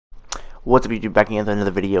What's up YouTube, back again with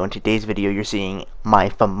another video. In today's video you're seeing my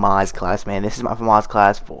Famas class, man. This is my Famas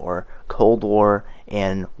class for Cold War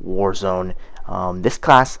and Warzone. This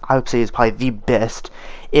class I would say is probably the best,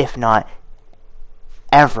 if not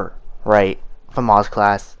ever, right, Famas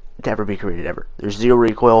class to ever be created ever. There's zero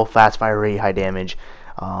recoil, fast fire rate, high damage,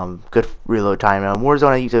 good reload time.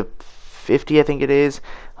 Warzone I use a 50 I think it is.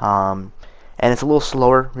 And it's a little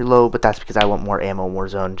slower reload, but that's because I want more ammo in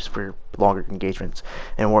Warzone just for longer engagements.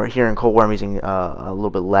 And we're here in Cold War, I'm using a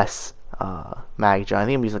little bit less mag. I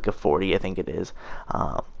think I'm using like a 40, I think it is.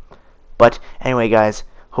 But anyway, guys,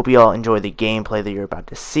 hope you all enjoy the gameplay that you're about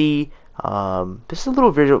to see. This is a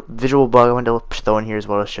little visual bug I wanted to throw in here as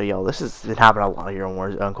well to show y'all. This has been happening a lot here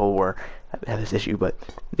on Cold War. I have this issue, but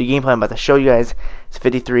the gameplay I'm about to show you guys is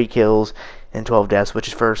 53 kills and 12 deaths, which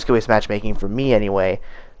is for skill-based matchmaking for me anyway.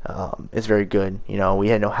 It's very good. You know, we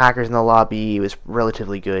had no hackers in the lobby. It was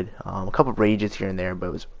relatively good. A couple of rages here and there, but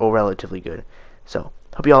it was relatively good. So,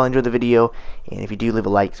 hope you all enjoyed the video, and if you do, leave a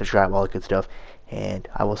like, subscribe, all that good stuff. And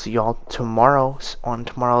I will see you all tomorrow on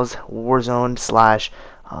tomorrow's Warzone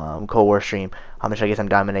 / Cold War stream. I'm gonna show you some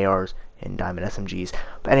diamond ARs and diamond SMGs.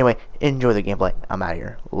 But anyway, enjoy the gameplay. I'm out of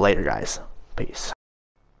here. Later, guys. Peace.